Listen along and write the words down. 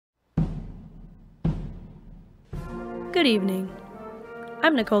Good evening.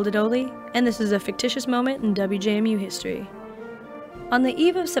 I'm Nicole Dodoli, and this is a fictitious moment in WJMU history. On the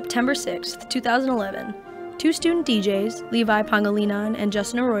eve of September 6th, 2011, two student DJs, Levi Pangilinan and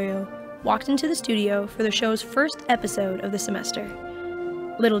Justin Arroyo, walked into the studio for the show's first episode of the semester.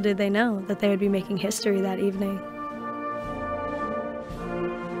 Little did they know that they would be making history that evening.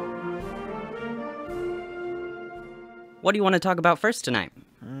 What do you want to talk about first tonight?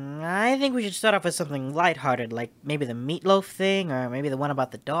 I think we should start off with something lighthearted, like maybe the meatloaf thing, or maybe the one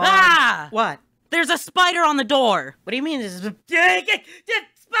about the dog. Ah! What? There's a spider on the door! What do you mean? This is... Spider!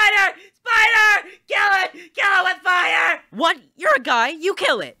 Spider! Kill it! Kill it with fire! What? You're a guy, you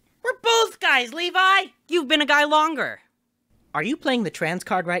kill it! We're both guys, Levi! You've been a guy longer. Are you playing the trans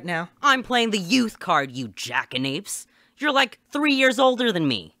card right now? I'm playing the youth card, you jackanapes. You're like 3 years older than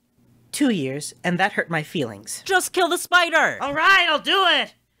me. 2 years, and that hurt my feelings. Just kill the spider! Alright, I'll do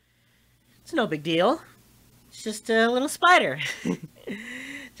it! It's no big deal. It's just a little spider.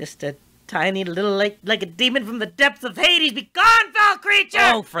 Just a tiny little, like a demon from the depths of Hades. Be gone, foul creature!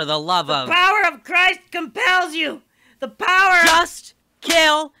 Oh, for the love of... The power of Christ compels you! The power of... Just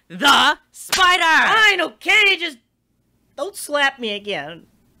kill the spider! Fine, okay, just... Don't slap me again.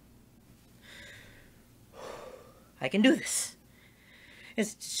 I can do this.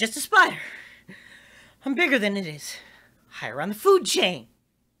 It's just a spider. I'm bigger than it is. Higher on the food chain.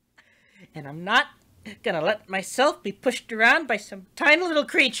 And I'm not gonna let myself be pushed around by some tiny little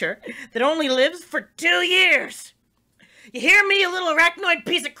creature that only lives for 2 years. You hear me, you little arachnoid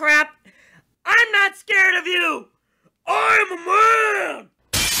piece of crap? I'm not scared of you! I'm a man!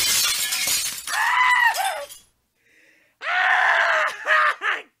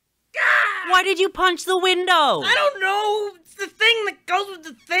 Why did you punch the window? I don't know. It's the thing that goes with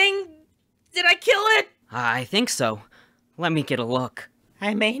the thing. Did I kill it? I think so. Let me get a look.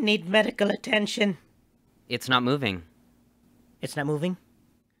 I may need medical attention. It's not moving. It's not moving?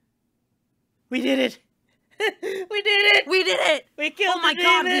 We did it! We did it! We did it! We killed Oh my the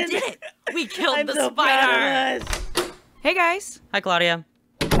god, demon. we did it! We killed I'm the so spider! proud of us. Hey guys. Hi, Claudia.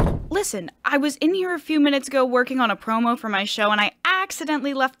 Listen, I was in here a few minutes ago working on a promo for my show and I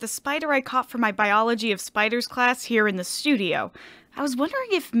accidentally left the spider I caught for my biology of spiders class here in the studio. I was wondering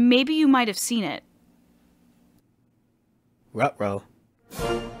if maybe you might have seen it. Ruh-roh.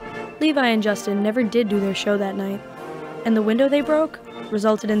 Levi and Justin never did do their show that night, and the window they broke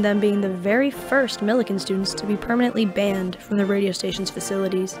resulted in them being the very first Millikan students to be permanently banned from the radio station's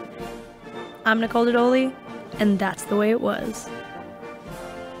facilities. I'm Nicole Dodoli, and that's the way it was.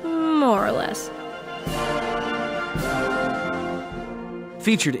 More or less.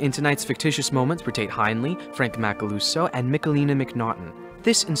 Featured in tonight's fictitious moments were Tate Heinley, Frank Macaluso, and Michelina McNaughton.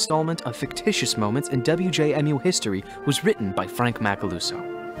 This installment of Fictitious Moments in WJMU history was written by Frank Macaluso.